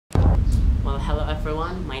Well, hello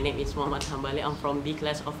everyone. My name is Muhamad Hambali. I'm from B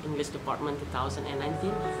class of English Department 2019,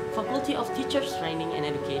 Faculty of Teachers Training and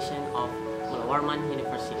Education of Warman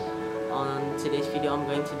University. On today's video, I'm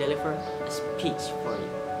going to deliver a speech for you.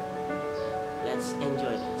 Let's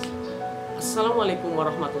enjoy this. Assalamualaikum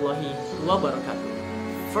warahmatullahi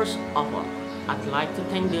wabarakatuh. First of all, I'd like to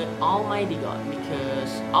thank the Almighty God. Because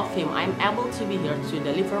of Him, I'm able to be here to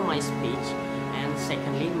deliver my speech. And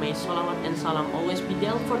secondly, may salawat and salam always be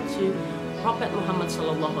delivered to Prophet Muhammad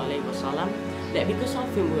sallallahu alaihi wasallam, that because of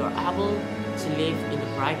him we are able to live in the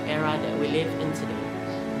bright era that we live in today.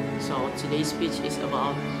 So today's speech is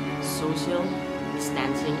about social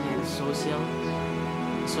distancing and social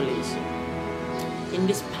isolation. In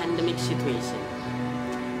this pandemic situation,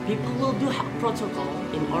 people will do health protocol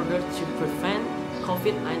in order to prevent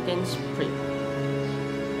COVID-19 spread.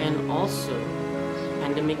 And also,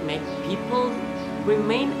 pandemic make people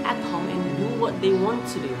remain at home and do what they want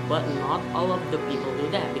to do, but not all of the people do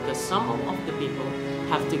that, because some of the people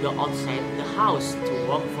have to go outside the house to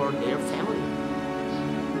work for their family.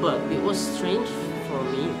 But it was strange for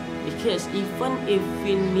me, because even if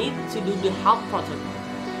we need to do the health protocol,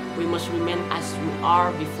 we must remain as we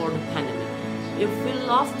are before the pandemic. If we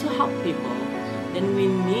love to help people, then we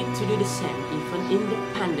need to do the same even in the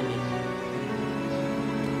pandemic.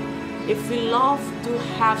 If we love to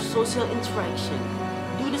have social interaction,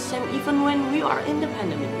 do the same even when we are in the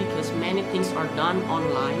pandemic, because many things are done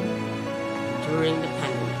online during the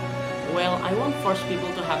pandemic. Well, I won't force people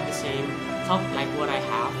to have the same thought like what I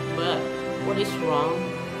have, but what is wrong,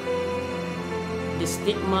 the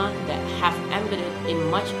stigma that have embedded in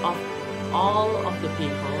much of all of the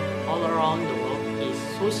people all around the world is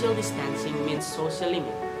social distancing means social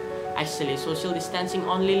limit. Actually, social distancing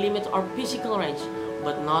only limits our physical range,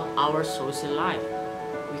 but not our social life.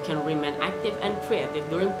 We can remain active and creative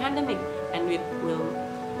during pandemic, and it will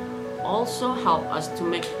also help us to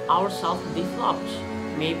make ourselves develop.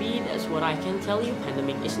 Maybe that's what I can tell you.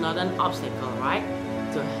 Pandemic is not an obstacle, right?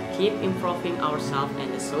 To keep improving ourselves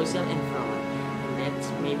and the social environment.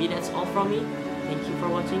 And maybe that's all from me. Thank you for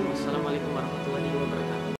watching. Wassalamualaikum warahmatullahi wabarakatuh.